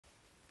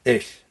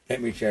This,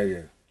 let me tell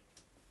you,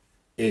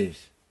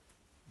 is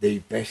the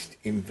best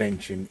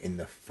invention in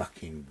the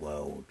fucking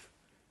world.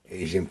 It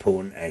is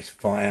important as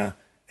fire,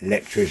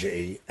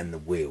 electricity, and the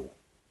wheel.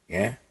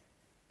 Yeah?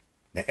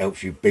 That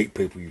helps you beat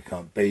people you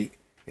can't beat.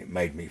 It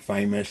made me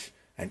famous.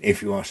 And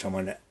if you are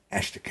someone that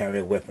has to carry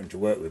a weapon to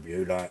work with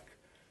you, like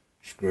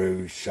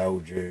screws,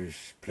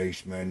 soldiers,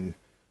 policemen,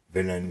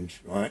 villains,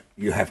 right?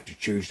 You have to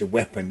choose the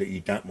weapon that you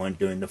don't mind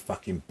doing the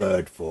fucking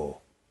bird for.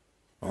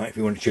 Right? If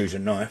you want to choose a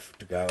knife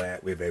to go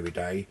out with every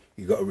day,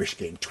 you've got to risk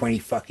getting 20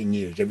 fucking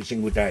years every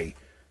single day.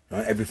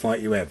 Right? Every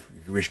fight you have,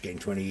 you can risk getting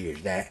 20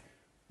 years. That,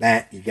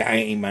 you get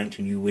 18 months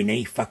and you win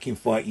any fucking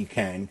fight you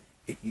can.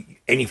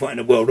 Any fight in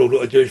the world, all I've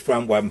got to do is throw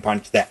one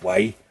punch that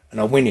way and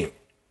I win it.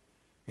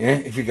 Yeah?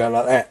 If you go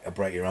like that, I'll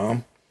break your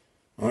arm.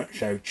 Right?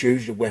 So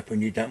choose the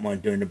weapon you don't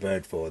mind doing the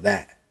bird for.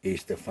 That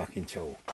is the fucking tool.